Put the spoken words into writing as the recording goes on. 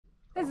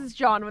This is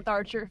John with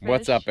Archer Fish.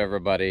 What's up,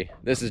 everybody?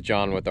 This is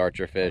John with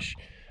Archer Fish.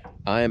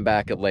 I am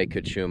back at Lake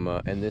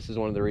Cachuma, and this is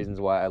one of the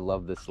reasons why I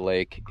love this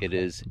lake. It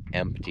is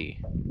empty.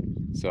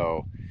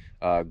 So,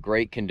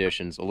 great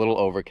conditions, a little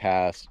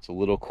overcast, it's a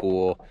little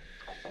cool.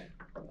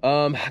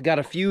 I got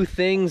a few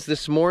things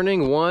this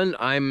morning. One,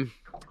 I'm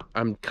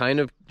kind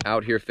of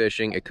out here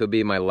fishing. It could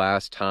be my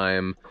last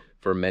time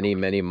for many,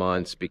 many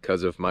months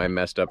because of my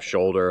messed up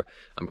shoulder.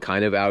 I'm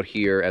kind of out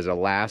here as a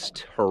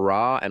last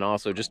hurrah, and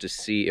also just to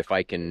see if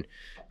I can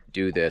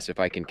do this, if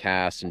I can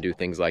cast and do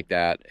things like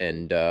that,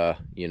 and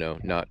you know,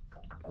 not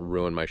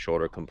ruin my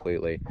shoulder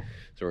completely.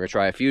 So we're gonna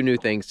try a few new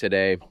things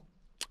today.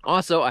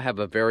 Also, I have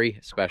a very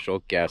special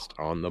guest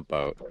on the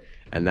boat,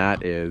 and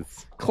that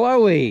is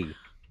Chloe.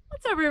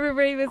 What's up,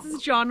 everybody? This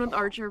is John with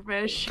Archer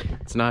Fish.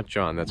 It's not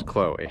John, that's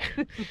Chloe.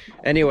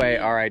 Anyway,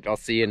 all right, I'll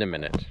see you in a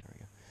minute.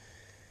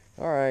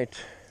 All right,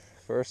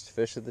 first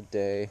fish of the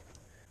day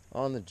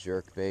on the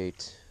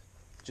jerkbait.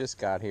 Just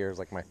got here, it's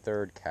like my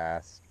third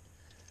cast.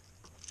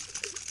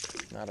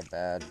 Not a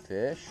bad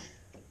fish.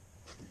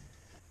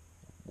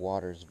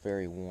 Water's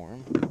very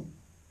warm.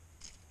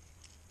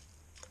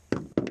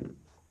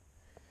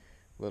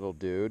 Little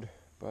dude,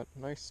 but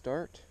nice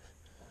start.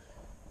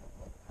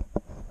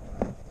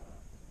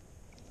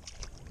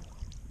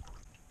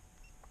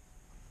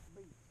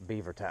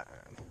 Beaver time.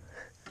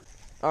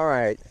 All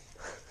right.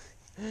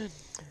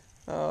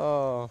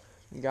 Oh,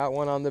 got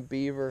one on the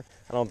beaver.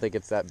 I don't think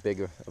it's that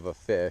big of a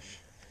fish,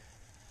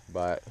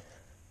 but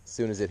as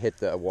soon as it hit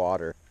the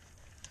water,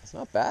 it's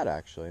not bad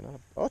actually.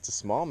 Oh, it's a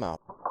smallmouth.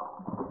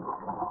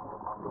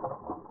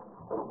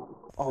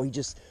 Oh, he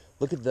just,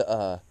 look at the,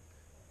 I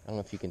don't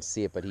know if you can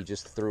see it, but he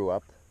just threw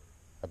up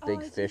a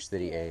big fish that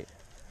he ate.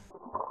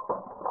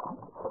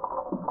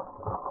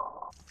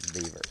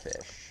 Beaver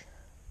fish.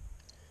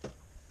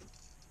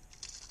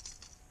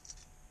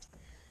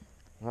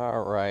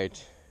 All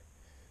right,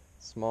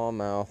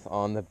 smallmouth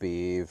on the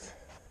beeve.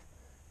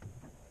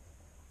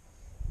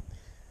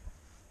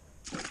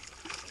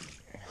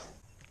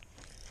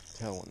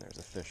 Tell when there's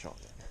a fish on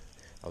it.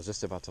 I was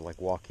just about to like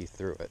walk you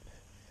through it.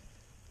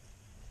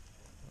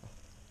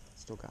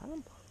 Still got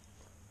him?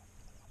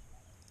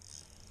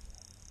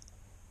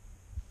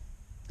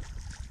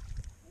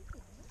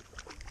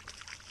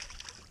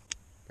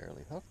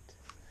 Barely hooked.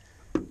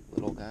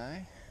 Little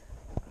guy.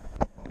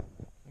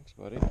 Thanks,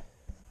 buddy.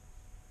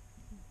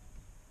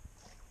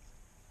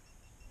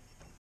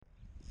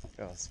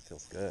 Oh, this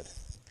feels good.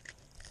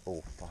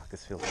 Oh, fuck,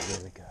 this feels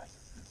really good.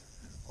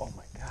 Oh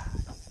my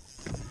god.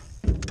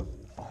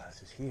 Oh,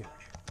 this is huge.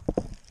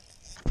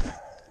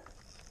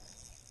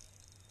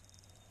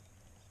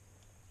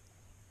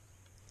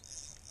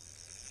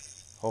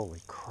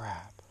 Holy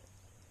crap.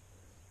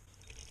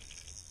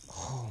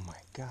 Oh my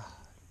god.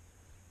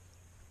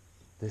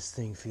 This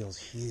thing feels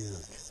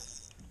huge.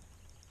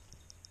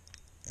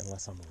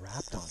 Unless I'm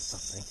wrapped on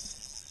something.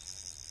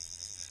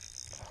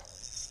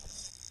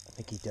 I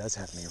think he does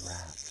have me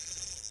wrapped.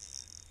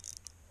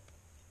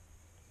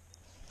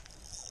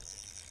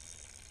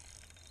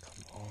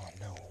 Come on,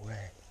 no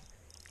way.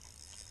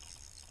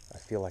 I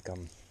feel like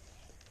I'm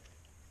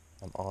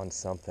on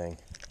something.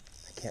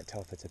 I can't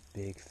tell if it's a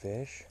big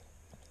fish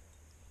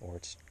or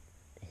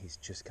he's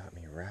just got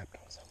me wrapped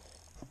on something.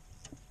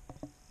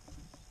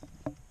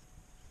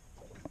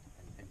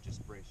 And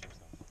just brace yourself.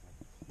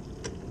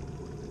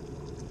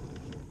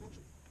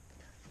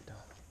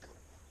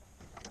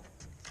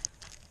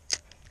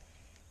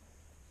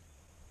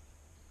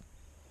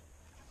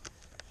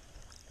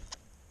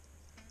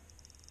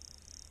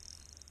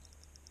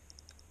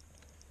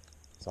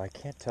 So I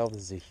can't tell if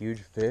this is a huge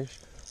fish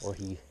or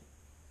he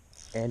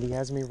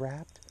has me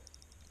wrapped.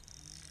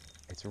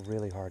 It's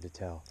really hard to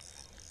tell.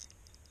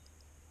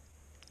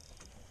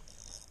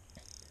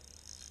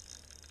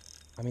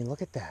 I mean,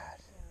 look at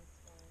that.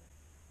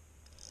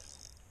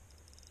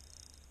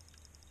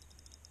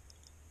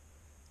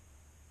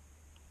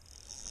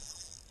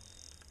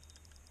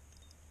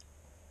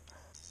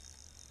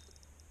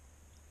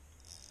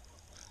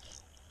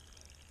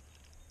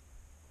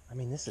 I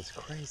mean, this is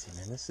crazy,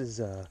 man. This is,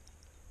 oh,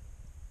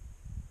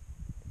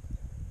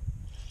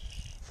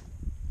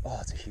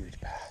 it's a huge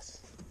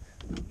bass.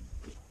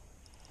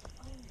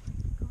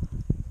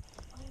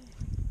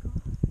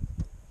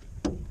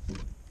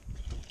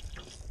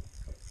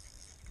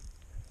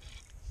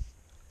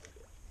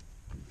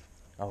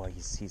 Oh,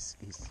 he's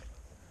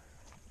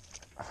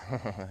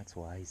that's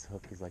why he's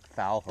hooked. He's like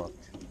foul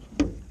hooked.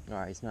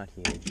 Alright, he's not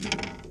huge.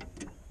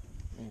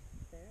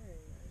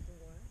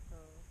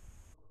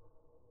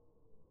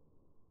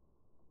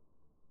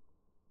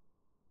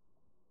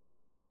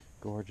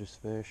 Gorgeous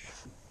fish.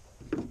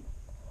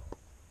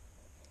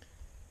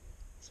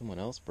 Someone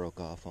else broke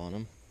off on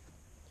him.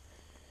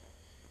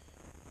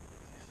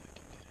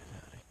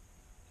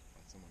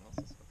 Someone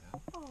else's hook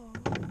out. Oh.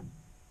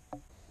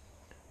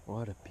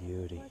 What a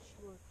beauty. Oh,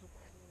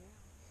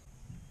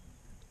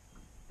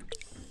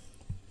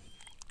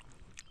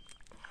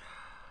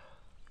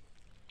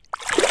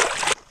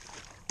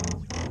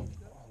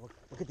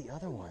 look at the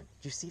other one.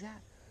 Did you see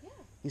that? Yeah.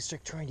 He's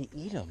like trying to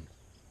eat him.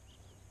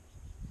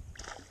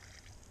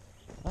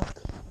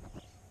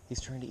 He's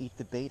trying to eat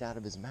the bait out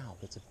of his mouth.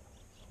 That's a...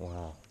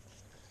 Wow.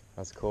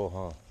 That's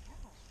cool,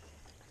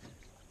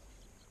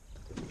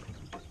 huh?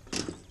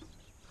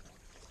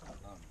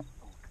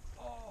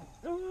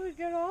 Oh,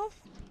 get off.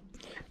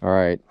 All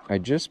right, I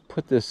just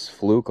put this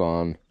fluke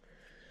on,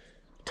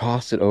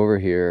 tossed it over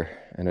here,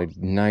 and a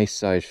nice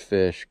sized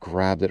fish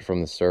grabbed it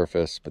from the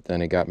surface, but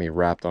then it got me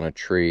wrapped on a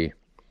tree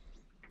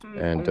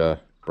and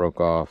broke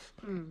off.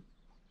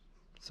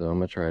 So I'm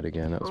gonna try it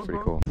again. That was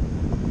pretty cool.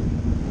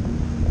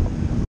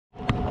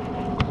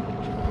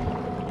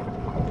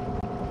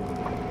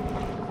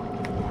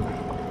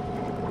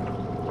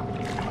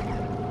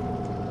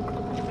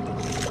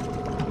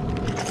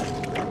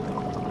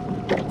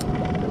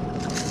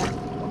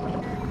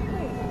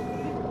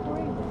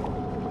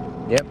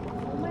 Yep.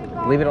 Oh my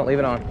God. Leave it on, leave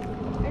it on.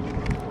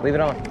 Leave it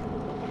on.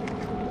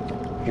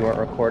 You weren't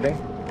recording?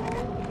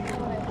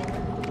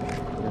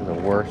 You're the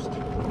worst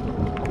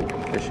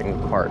fishing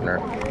partner.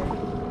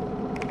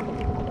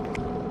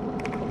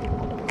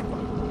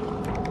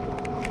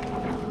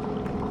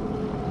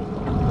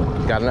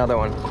 Got another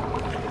one.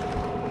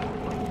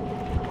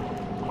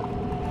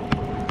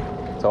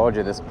 Told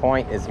you, this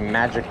point is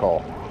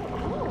magical.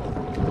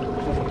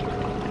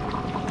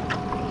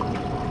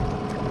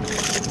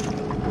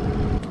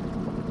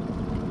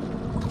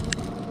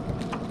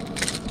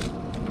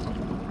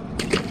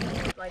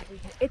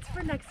 It's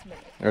for next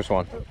minute. There's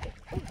one.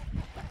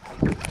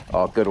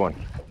 Oh, good one.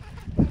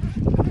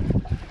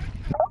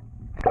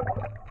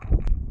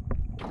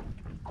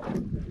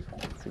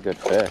 It's a good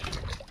fish.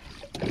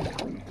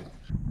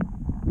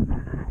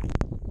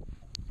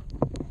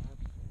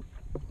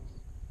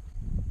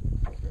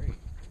 Very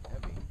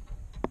heavy.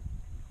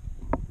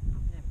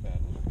 Not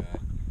bad, little guy.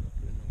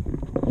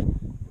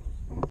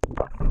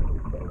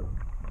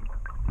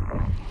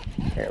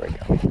 There we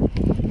go.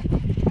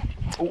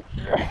 Oh,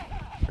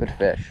 good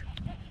fish.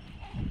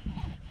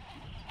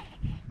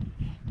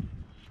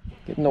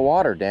 Get in the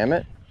water, damn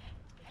it.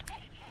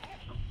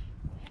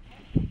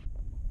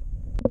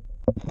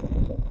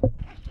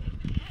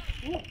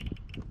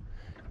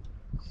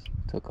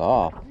 Took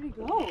off. Where'd he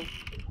go?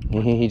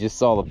 He just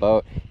saw the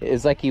boat.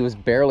 It's like he was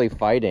barely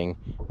fighting,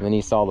 and then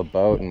he saw the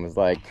boat and was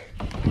like,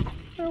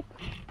 nope.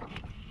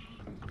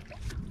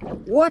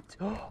 What?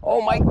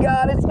 Oh my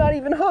God, it's not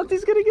even hooked.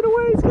 He's gonna get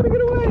away, he's gonna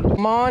get away.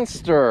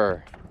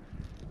 Monster.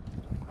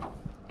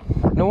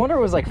 No wonder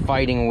it was like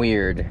fighting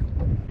weird.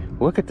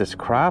 Look at this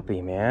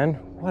crappie, man.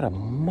 What a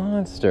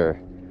monster.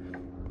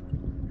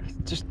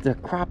 Just the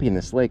crappie in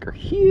this lake are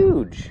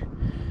huge.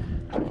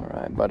 All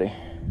right, buddy.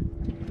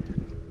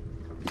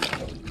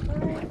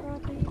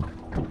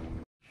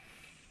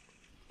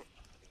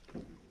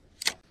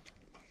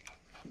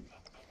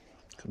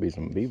 Could be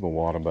some beaver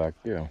water back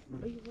here.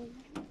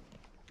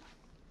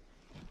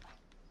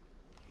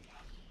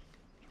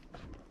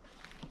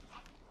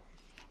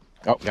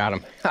 Oh, got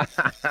him.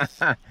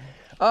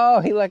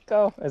 Oh, he let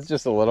go. It's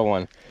just a little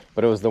one,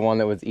 but it was the one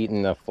that was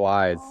eating the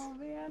flies. Oh,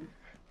 man.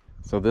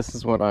 So this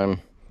is what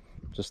I'm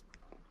just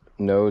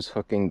nose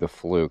hooking the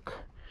fluke.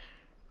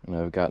 And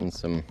I've gotten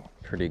some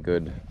pretty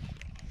good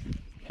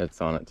hits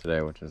on it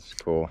today, which is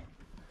cool.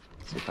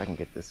 Let's see if I can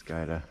get this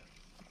guy to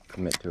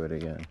commit to it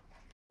again.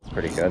 It's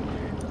pretty good.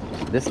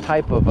 This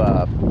type of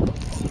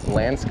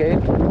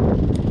landscape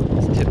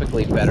is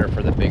typically better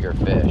for the bigger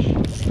fish.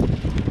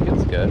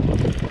 It's good.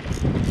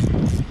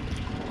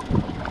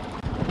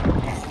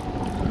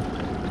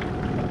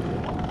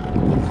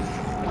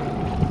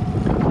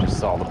 Just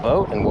saw the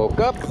boat and woke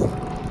up.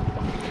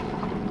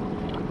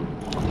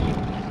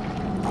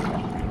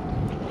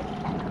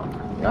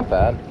 Not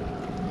bad.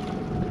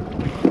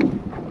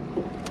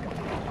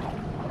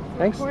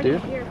 Thanks,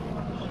 dude.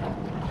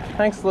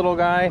 Thanks, little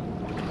guy.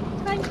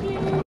 Thank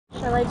you.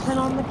 Shall I turn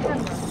on the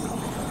camera?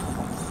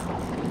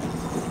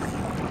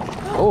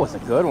 Oh, it's a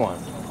good one.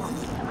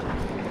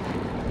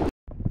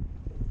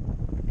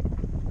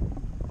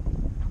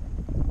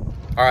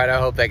 All right, I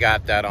hope they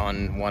got that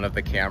on one of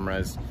the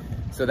cameras.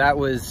 So that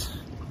was,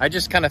 I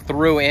just kind of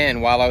threw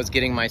in while I was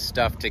getting my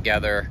stuff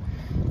together,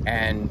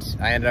 and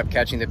I ended up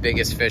catching the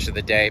biggest fish of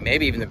the day,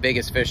 maybe even the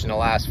biggest fish in the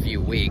last few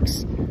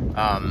weeks.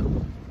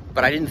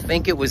 But I didn't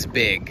think it was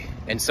big,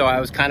 and so I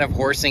was kind of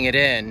horsing it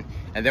in.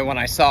 And then when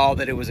I saw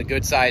that it was a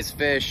good sized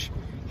fish,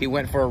 he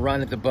went for a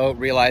run at the boat,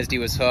 realized he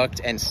was hooked,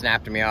 and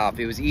snapped me off.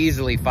 He was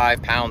easily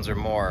 5 pounds or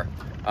more.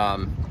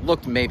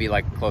 Looked maybe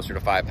like closer to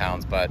 5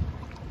 pounds, but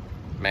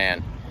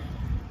man,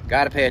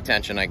 gotta pay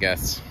attention, I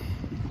guess.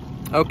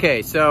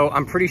 Okay, so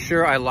I'm pretty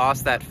sure I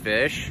lost that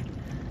fish,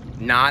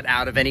 not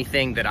out of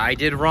anything that I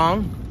did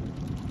wrong,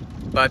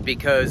 but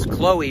because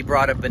Chloe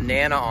brought a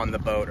banana on the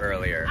boat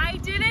earlier. I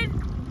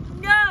didn't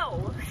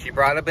know. She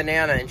brought a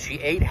banana and she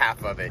ate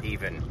half of it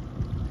even.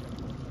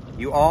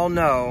 You all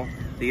know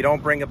that you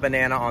don't bring a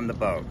banana on the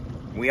boat.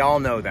 We all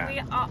know that. We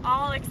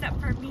all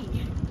except for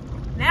me.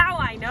 Now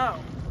I know.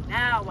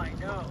 Now I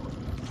know.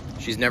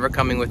 She's never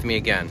coming with me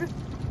again.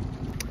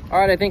 All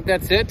right, I think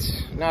that's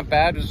it. Not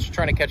bad. I was just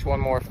trying to catch one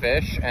more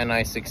fish and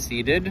I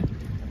succeeded.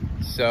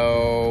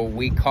 So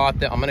we caught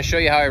the, I'm gonna show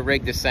you how I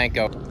rigged the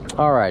Senko.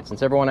 All right,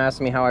 since everyone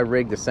asked me how I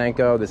rigged the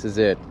Senko, this is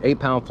it.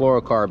 8-pound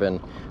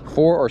fluorocarbon,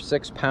 4 or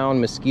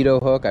 6-pound Mosquito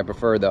hook. I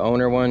prefer the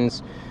owner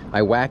ones. I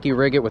wacky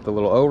rig it with the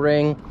little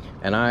O-ring,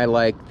 and I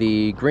like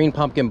the green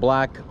pumpkin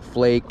black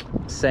flake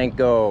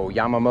Senko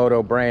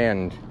Yamamoto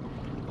brand.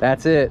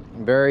 That's it.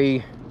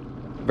 Very,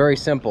 very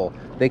simple.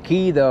 The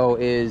key though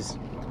is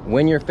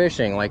when you're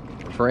fishing, like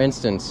for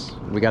instance,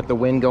 we got the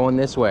wind going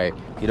this way.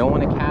 You don't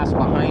want to cast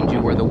behind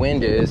you where the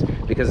wind is,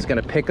 because it's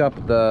going to pick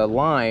up the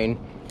line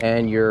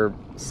and your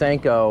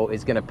Senko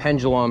is going to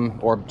pendulum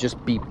or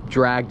just be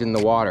dragged in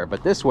the water.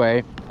 But this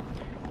way,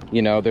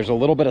 you know, there's a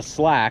little bit of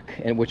slack,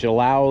 and which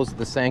allows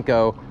the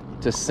Senko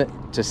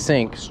to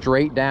sink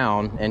straight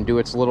down and do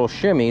its little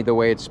shimmy the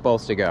way it's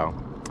supposed to go.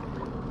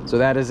 So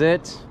that is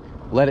it.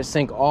 Let it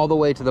sink all the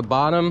way to the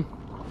bottom.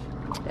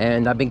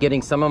 And I've been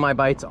getting some of my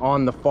bites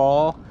on the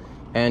fall,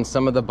 and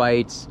some of the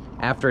bites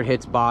after it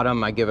hits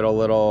bottom, I give it a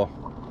little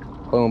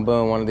boom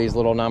boom, one of these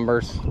little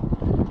numbers.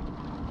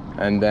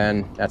 And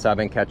then that's how I've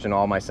been catching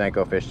all my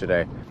Senko fish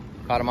today.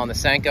 Caught them on the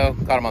Senko,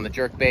 caught them on the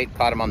jerkbait,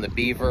 caught them on the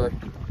beaver.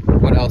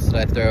 What else did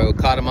I throw?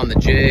 Caught them on the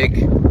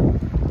jig.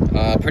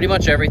 Pretty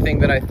much everything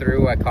that I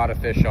threw, I caught a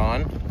fish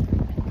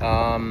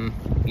on.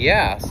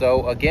 Yeah,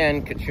 so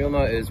again,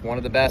 Cachuma is one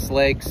of the best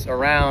lakes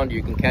around.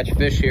 You can catch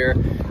fish here.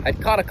 I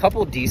caught a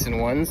couple decent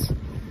ones.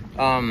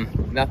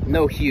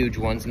 No huge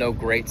ones, no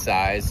great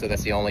size, so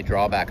that's the only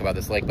drawback about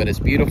this lake. But it's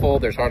beautiful.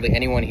 There's hardly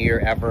anyone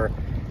here ever.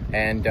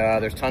 And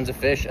there's tons of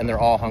fish, and they're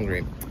all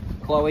hungry.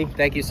 Chloe,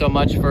 thank you so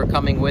much for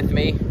coming with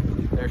me.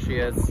 There she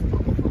is.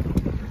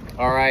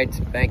 All right,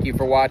 thank you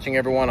for watching,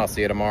 everyone. I'll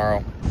see you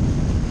tomorrow.